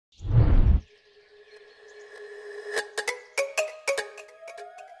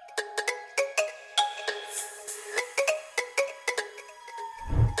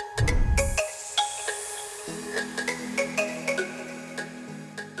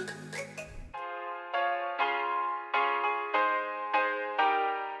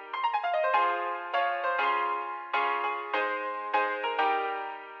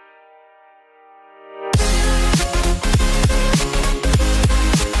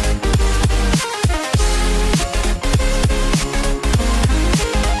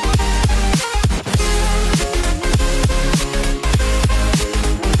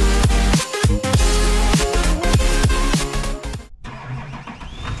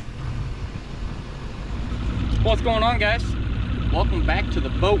What's going on, guys? Welcome back to the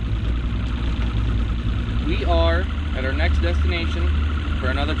boat. We are at our next destination for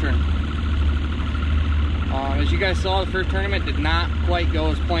another tournament. As you guys saw, the first tournament did not quite go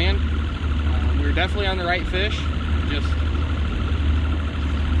as planned. We were definitely on the right fish, just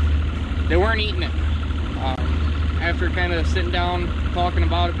they weren't eating it. After kind of sitting down, talking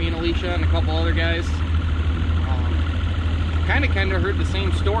about it, me and Alicia and a couple other guys, kind of heard the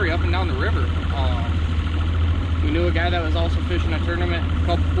same story up and down the river. We knew a guy that was also fishing a tournament a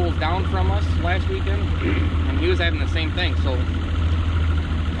couple pools down from us last weekend, and he was having the same thing. So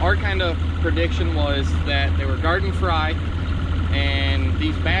our kind of prediction was that they were garden fry, and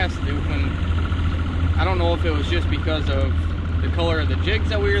these bass, I don't know if it was just because of the color of the jigs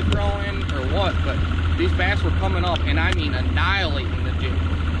that we were throwing or what, but these bass were coming up, and I mean annihilating the jig,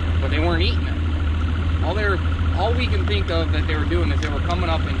 but they weren't eating it. All we can think of that they were doing is they were coming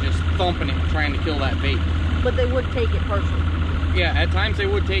up and just thumping it and trying to kill that bait. But they would take it partially. Yeah, at times they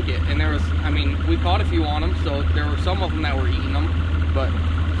would take it, and there was, I mean, we caught a few on them, so there were some of them that were eating them, but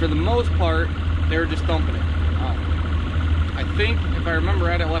for the most part, they were just thumping it. I think, if I remember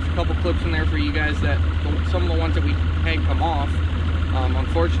right, I left a couple clips in there for you guys that some of the ones that we had come off.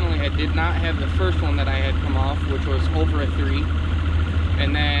 Unfortunately, I did not have the first one that I had come off, which was over a 3.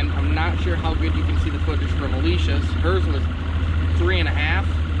 And then I'm not sure how good you can see the footage from Alicia's. Hers was 3.5.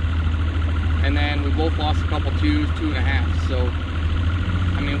 And then we both lost a couple 2s, 2.5. So,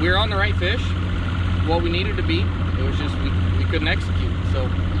 I mean, we were on the right fish, what we needed to be. It was just we couldn't execute. So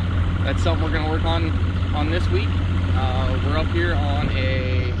that's something we're going to work on this week. We're up here on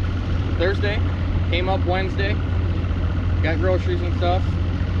a Thursday, came up Wednesday, got groceries and stuff.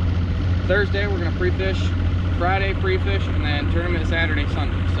 Thursday we're going to pre-fish, Friday pre-fish, and then tournament Saturday,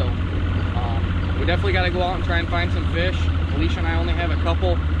 Sunday. So we definitely got to go out and try and find some fish. Alicia and I only have a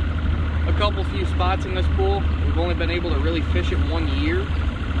couple few spots in this pool. We've only been able to really fish it 1 year,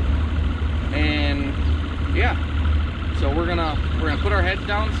 and yeah, so we're gonna put our heads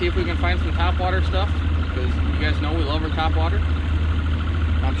down, see if we can find some topwater stuff, because you guys know we love our topwater.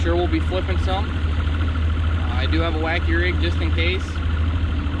 I'm sure we'll be flipping some. I do have a wacky rig just in case.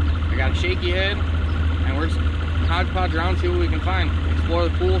 I got a shaky head, and we're just hodgepodge around, see what we can find. Explore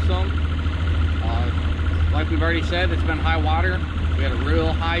the pool some. Like we've already said, it's been high water. We had a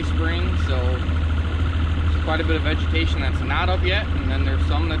real high spring, so there's quite a bit of vegetation that's not up yet, and then there's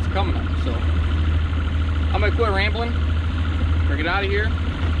some that's coming up. So I'm gonna quit rambling. We're gonna get out of here,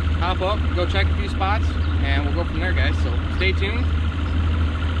 hop up, go check a few spots, and we'll go from there, guys. So stay tuned.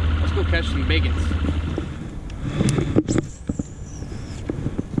 Let's go catch some biggins.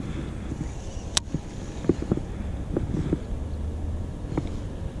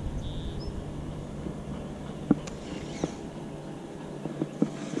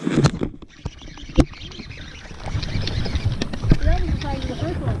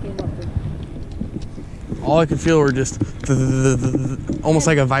 All I could feel were just almost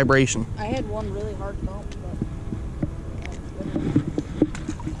like a vibration. I had one really hard thump,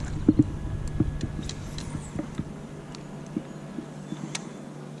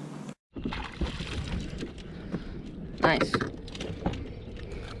 but nice.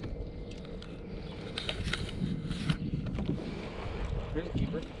 Here's a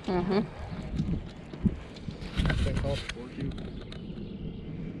keeper. Mm-hmm.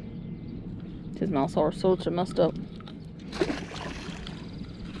 His mouth's all so messed up.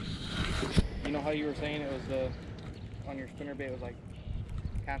 You know how you were saying it was on your spinnerbait, it was like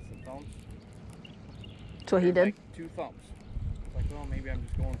constant thumps? That's what he did? Like 2 thumps. It's like, well, maybe I'm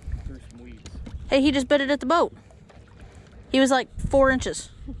just going through some weeds. Hey, he just bit it at the boat. He was like 4 inches,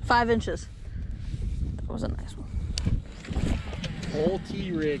 5 inches. That was a nice one. Old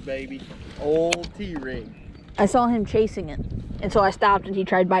T-rig, baby. Old T-rig. I saw him chasing it, and so I stopped, and he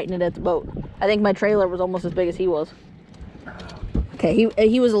tried biting it at the boat. I think my trailer was almost as big as he was. Okay,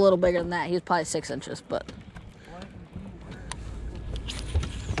 he was a little bigger than that. He was probably 6 inches, but...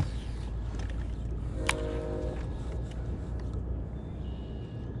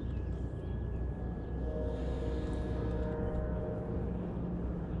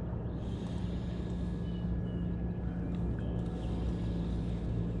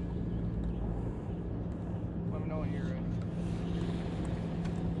 Let me know when you're ready.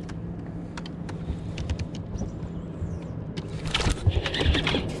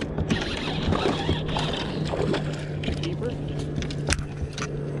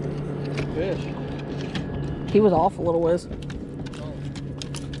 He was off a little ways.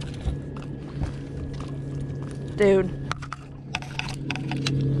 Dude.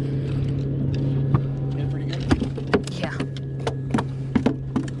 Did pretty good? Yeah.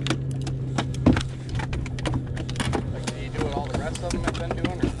 something I've been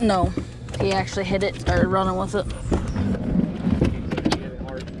doing? Or? No, he actually hit it, started running with it. He hit it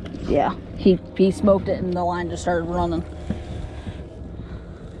hard. Yeah, he smoked it and the line just started running.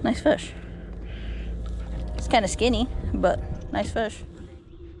 Nice fish. It's kind of skinny, but nice fish.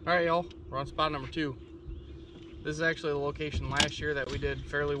 All right, y'all, we're on spot number 2. This is actually the location last year that we did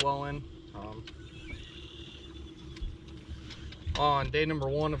fairly well in. On day number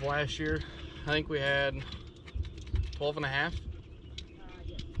 1 of last year, I think we had 12 and a half,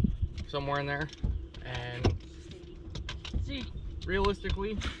 somewhere in there. And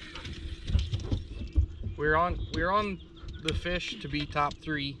realistically, we're on the fish to be top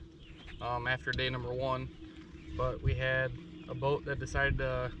 3 after day number 1, but we had a boat that decided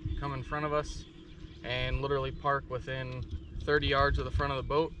to come in front of us and literally park within 30 yards of the front of the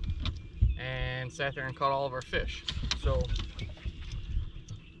boat and sat there and caught all of our fish. So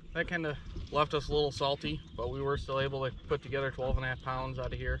that kind of left us a little salty, but we were still able to put together 12 and a half pounds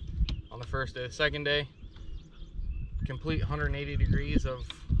out of here on the first day. The second day, complete 180 degrees of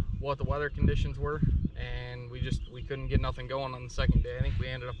what the weather conditions were, and we couldn't get nothing going on the second day. I think we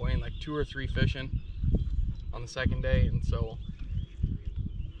ended up weighing like 2 or 3 fish in on the second day. And so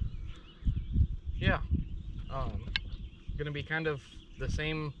yeah, gonna be kind of the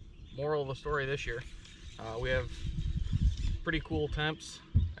same moral of the story this year. We have pretty cool temps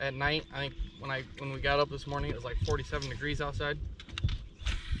at night. I think when we got up this morning, it was like 47 degrees outside,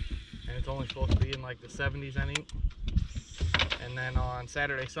 and it's only supposed to be in like the 70s, I think. And then on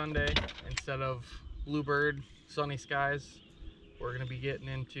Saturday, Sunday, instead of bluebird, sunny skies, we're gonna be getting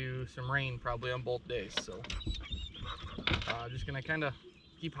into some rain probably on both days. So just gonna kind of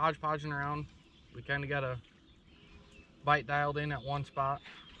keep hodgepodging around. We kind of got a bite dialed in at one spot.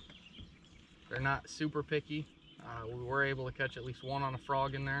 They're not super picky. We were able to catch at least one on a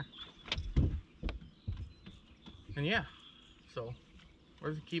frog in there. And yeah, so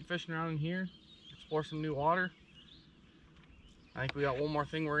we're gonna keep fishing around in here, explore some new water. I think we got one more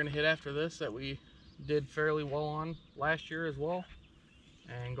thing we're gonna hit after this that we did fairly well on last year as well,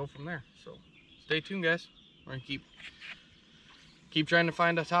 and go from there. So stay tuned, guys. We're gonna keep trying to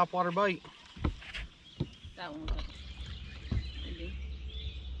find a topwater bite. That one was maybe.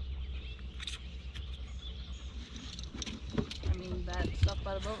 I mean, that stuff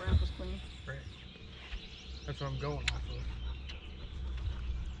by the boat ramp was clean. Right. That's what I'm going off of.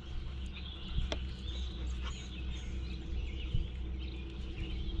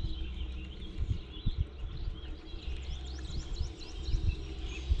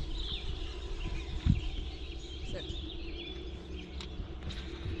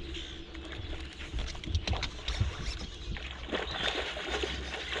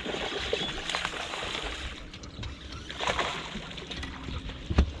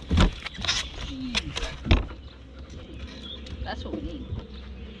 That's what we need.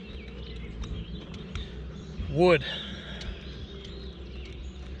 Wood.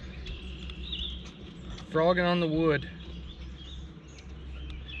 Frogging on the wood.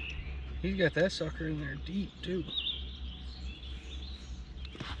 He's got that sucker in there deep too.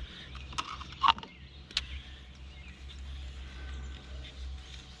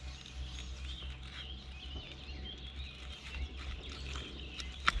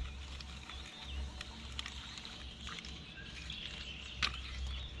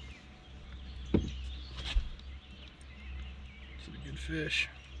 Fish.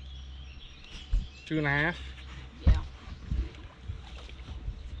 2.5. Yeah.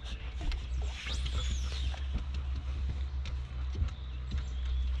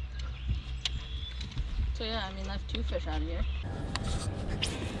 So yeah, I mean that's 2 fish out of here.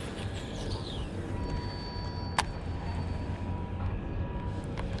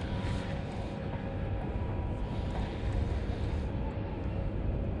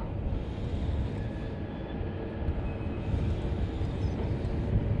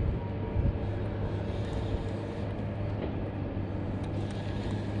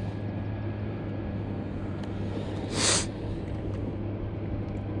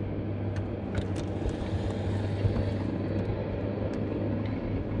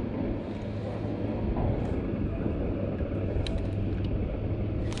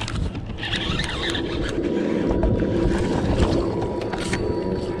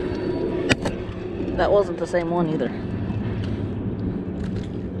 That wasn't the same one either.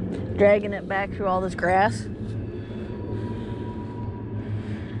 Dragging it back through all this grass.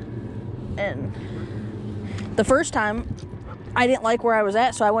 And the first time, I didn't like where I was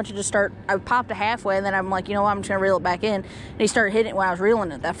at, so I went to just start, I popped it halfway, and then I'm like, you know what, I'm just going to reel it back in. And he started hitting it when I was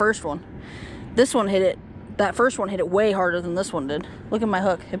reeling it, that first one. This one hit it, that first one hit it way harder than this one did. Look at my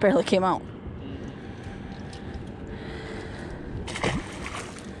hook, it barely came out.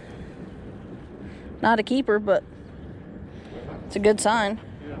 Not a keeper, but it's a good sign.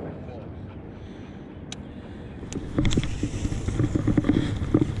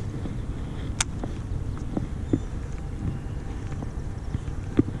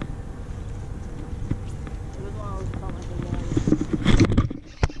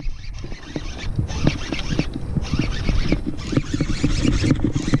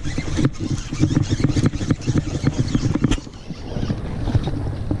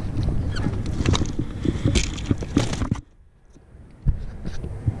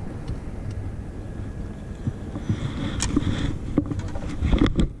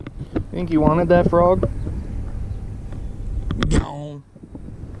 Think you wanted that frog? No.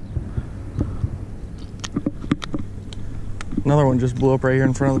 Another one just blew up right here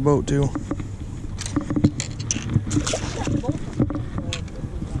in front of the boat too.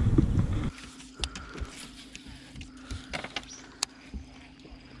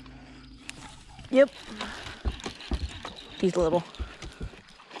 Yep. He's little.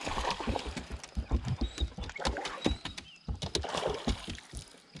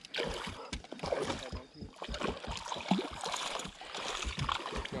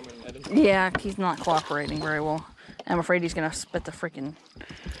 Yeah, he's not cooperating very well. I'm afraid he's gonna spit the freaking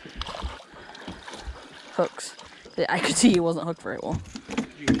hooks. I could see he wasn't hooked very well.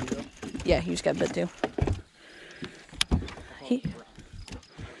 Yeah, he just got bit too.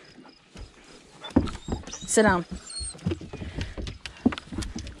 Sit down.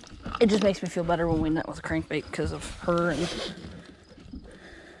 It just makes me feel better when we net with a crankbait because of her and...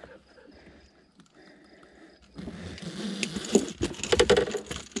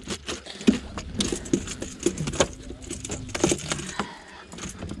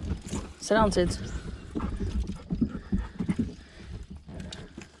 Sit down, Sids.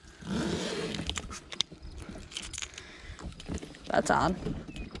 That's odd.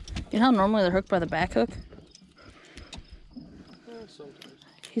 You know how normally they're hooked by the back hook? Sometimes.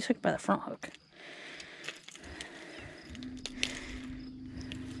 He's hooked by the front hook.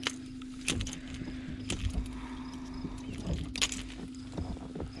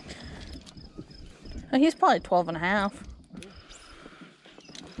 Oh, he's probably 12 and a half.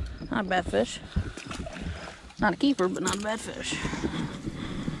 Not a bad fish. Not a keeper, but not a bad fish.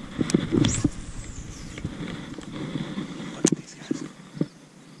 Look at these guys.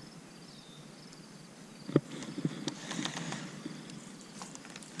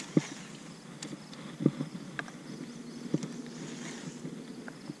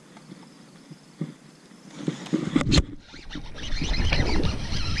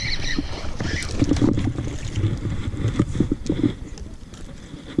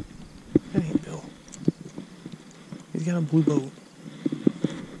 That ain't Bill. He's got a blue boat.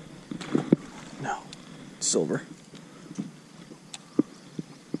 No, it's silver.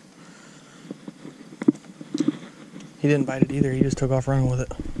 He didn't bite it either. He just took off running with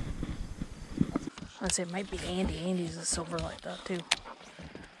it. I'd say it might be Andy. Andy's a silver like that too.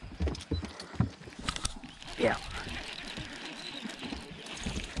 Yeah.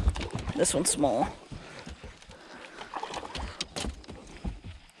 This one's small.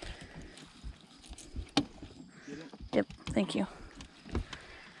 Yep, thank you.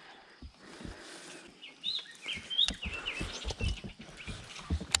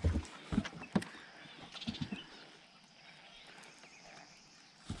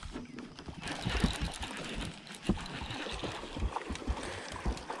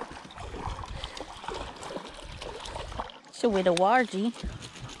 So with a wargy.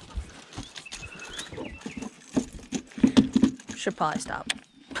 Should probably stop.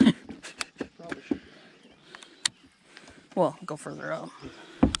 Probably should. Well, go further up.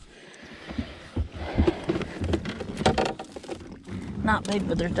 Not big,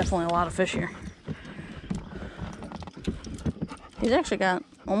 but there's definitely a lot of fish here. He's actually got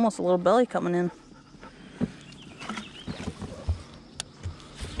almost a little belly coming in.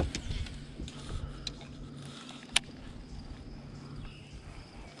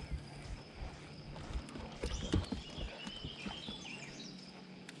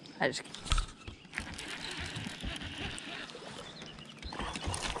 I just...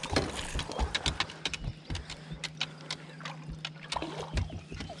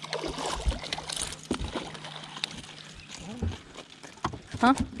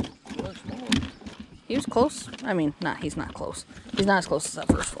 Huh? He was close. I mean, he's not close. He's not as close as that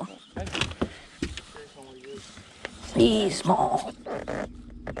first one. He's small.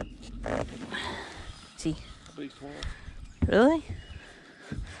 See? Really?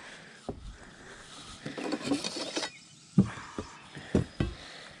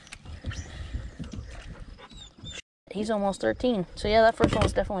 He's almost 13. So yeah, that first one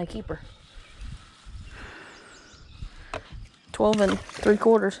was definitely a keeper. 12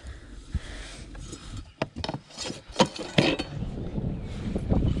 3/4.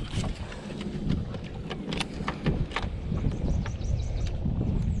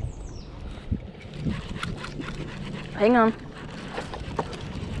 Hang on.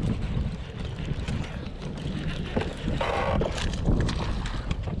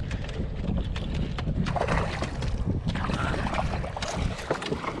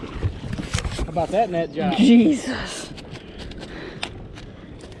 How about that net job? Jesus.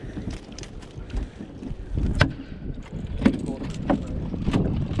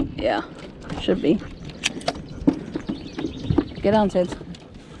 Yeah, should be. Get on, Sid.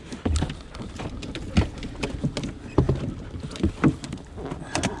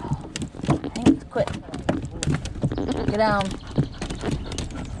 Hang on, quit. Get down.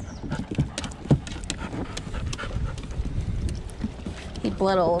 He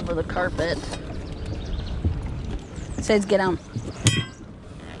bled all over the carpet. Says get down.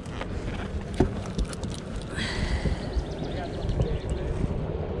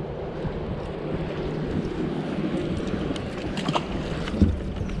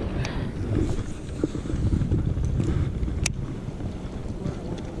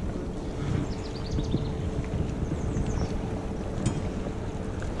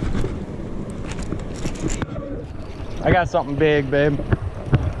 I got something big, babe.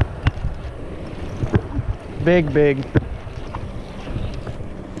 Big, big.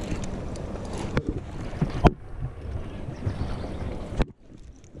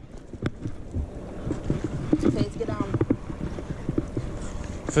 Face, get down.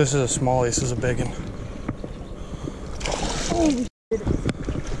 If this is a small, this is a big one. Holy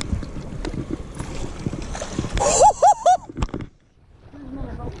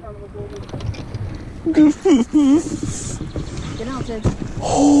Get out, Sid.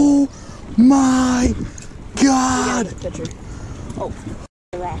 Oh my God! Picture. Oh,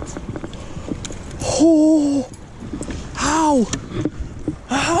 rats. Oh! How?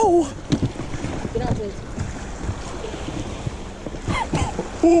 How? Get out, Sid.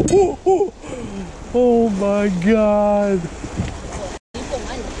 Oh my God!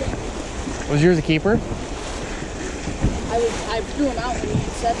 Was yours a keeper? I threw him out when you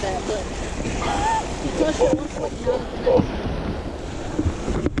said that, but he touched it once like down.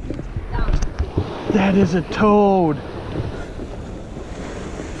 That is a toad.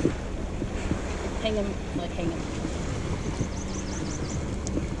 Hang him, like hang him.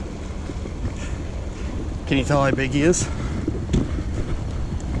 Can you tell how big he is?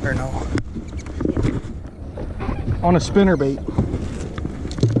 Or no? On a spinnerbait.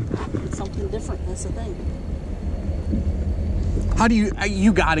 It's something different, that's the thing. How do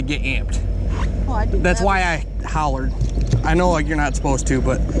you gotta get amped? Oh, I do. That's why I hollered. I know like you're not supposed to,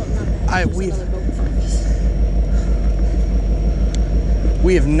 but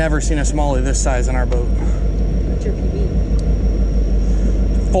we have never seen a smallie this size in our boat. What's your PB?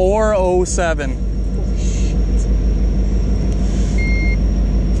 407. Holy shit.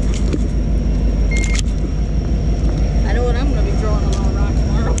 I know what I'm gonna be throwing on a rock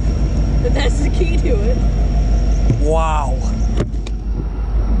tomorrow. But that's the key to it. Wow.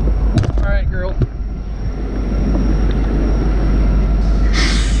 All right, girl.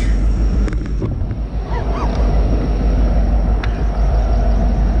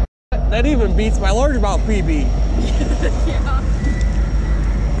 That even beats my largemouth PB. Yeah.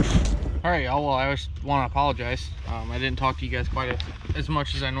 All right, y'all. Well, I just want to apologize. I didn't talk to you guys quite as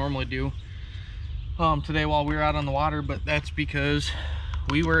much as I normally do today while we were out on the water, but that's because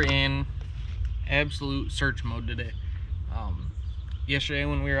we were in absolute search mode today. Yesterday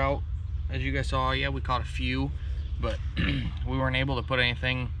when we were out, as you guys saw, yeah, we caught a few, but we weren't able to put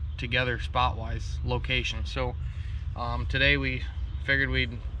anything together spot-wise, location. So today we figured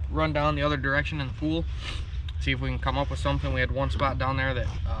we'd run down the other direction in the pool, see if we can come up with something. We had one spot down there that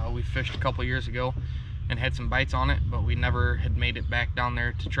we fished a couple years ago and had some bites on it, but we never had made it back down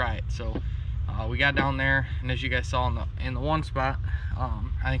there to try it. So we got down there, and as you guys saw in the one spot,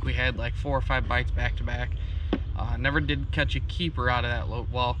 I think we had like 4 or 5 bites back to back. Never did catch a keeper out of that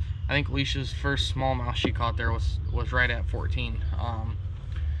load. Well, I think Alicia's first smallmouth she caught there was right at 14.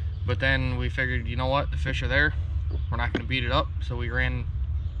 But then we figured, you know what, the fish are there, we're not going to beat it up, so we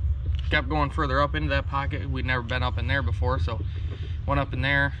kept going further up into that pocket. We'd never been up in there before, so went up in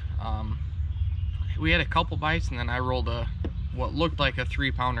there. We had a couple bites, and then I rolled what looked like a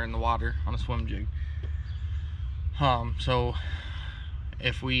 3-pounder in the water on a swim jig. So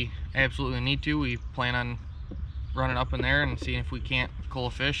if we absolutely need to, we plan on running up in there and seeing if we can't cull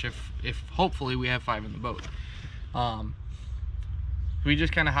a fish, if hopefully we have 5 in the boat. We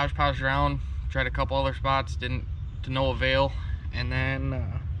just kind of hodgepodged around, tried a couple other spots, didn't to no avail, And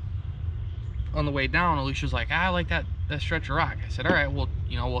then on the way down, Alicia was like, I like that stretch of rock. I said, all right, well,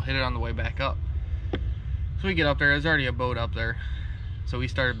 you know, we'll hit it on the way back up. So we get up there, there's already a boat up there. So we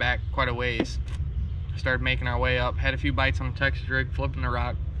started back quite a ways. Started making our way up, had a few bites on the Texas rig, flipping the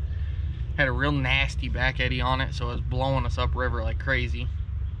rock. Had a real nasty back eddy on it, so it was blowing us upriver like crazy.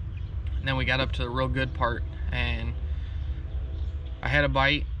 And then we got up to the real good part, and I had a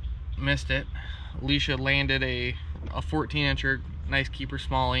bite, missed it. Alicia landed a 14-incher, nice keeper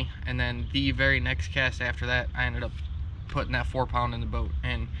smallie, and then the very next cast after that, I ended up putting that 4-pound in the boat.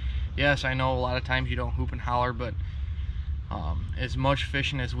 And yes, I know a lot of times you don't hoop and holler, but as much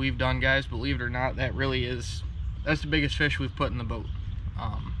fishing as we've done, guys, believe it or not, that's the biggest fish we've put in the boat.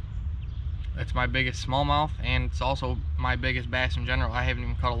 It's my biggest smallmouth, and it's also my biggest bass in general. I haven't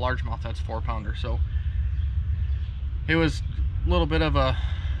even caught a largemouth that's a 4-pounder, so it was a little bit of an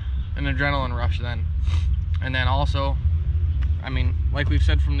adrenaline rush then. And then also, I mean, like we've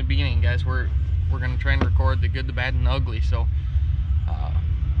said from the beginning, guys, we're gonna try and record the good, the bad, and the ugly. So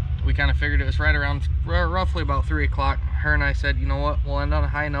we kind of figured it was right around roughly about 3 o'clock. Her and I said, you know what, we'll end on a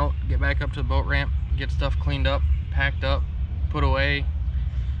high note, get back up to the boat ramp, get stuff cleaned up, packed up, put away,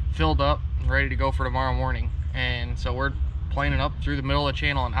 filled up, ready to go for tomorrow morning. And so we're planing up through the middle of the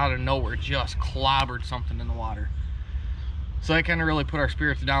channel, and out of nowhere just clobbered something in the water. So that kind of really put our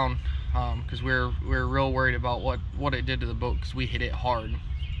spirits down, because we were real worried about what it did to the boat, because we hit it hard.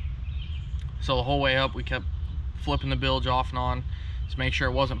 So the whole way up we kept flipping the bilge off and on to make sure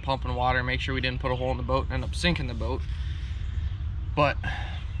it wasn't pumping water, make sure we didn't put a hole in the boat and end up sinking the boat. But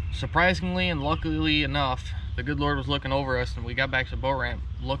surprisingly and luckily enough, the good Lord was looking over us, and we got back to the boat ramp,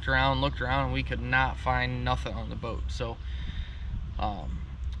 looked around, and we could not find nothing on the boat. So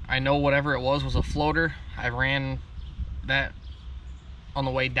I know whatever it was a floater. I ran that on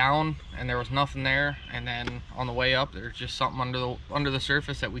the way down and there was nothing there, and then on the way up there's just something under the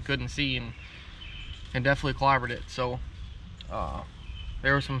surface that we couldn't see, and definitely clobbered it. So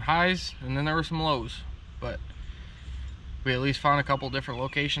there were some highs and then there were some lows, but we at least found a couple different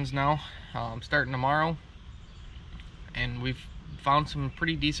locations now, starting tomorrow, and we've found some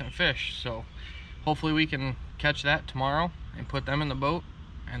pretty decent fish. So hopefully we can catch that tomorrow and put them in the boat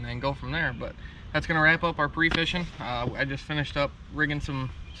and then go from there. But that's gonna wrap up our pre-fishing. I just finished up rigging some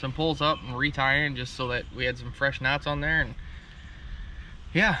poles up and retying, just so that we had some fresh knots on there. And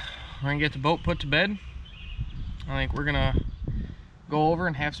yeah, we're gonna get the boat put to bed. I think we're gonna go over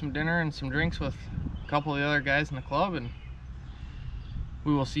and have some dinner and some drinks with a couple of the other guys in the club, and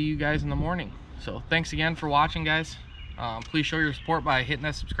we will see you guys in the morning. So thanks again for watching, guys. Please show your support by hitting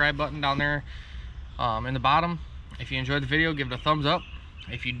that subscribe button down there in the bottom. If you enjoyed the video, give it a thumbs up.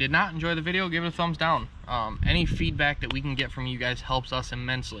 If you did not enjoy the video, give it a thumbs down. Any feedback that we can get from you guys helps us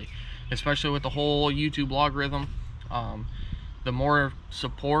immensely, especially with the whole YouTube logarithm. The more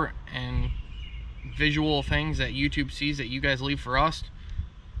support and visual things that YouTube sees that you guys leave for us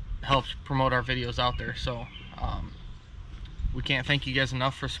helps promote our videos out there. So we can't thank you guys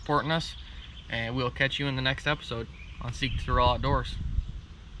enough for supporting us, and we'll catch you in the next episode on Seek the Raw Outdoors.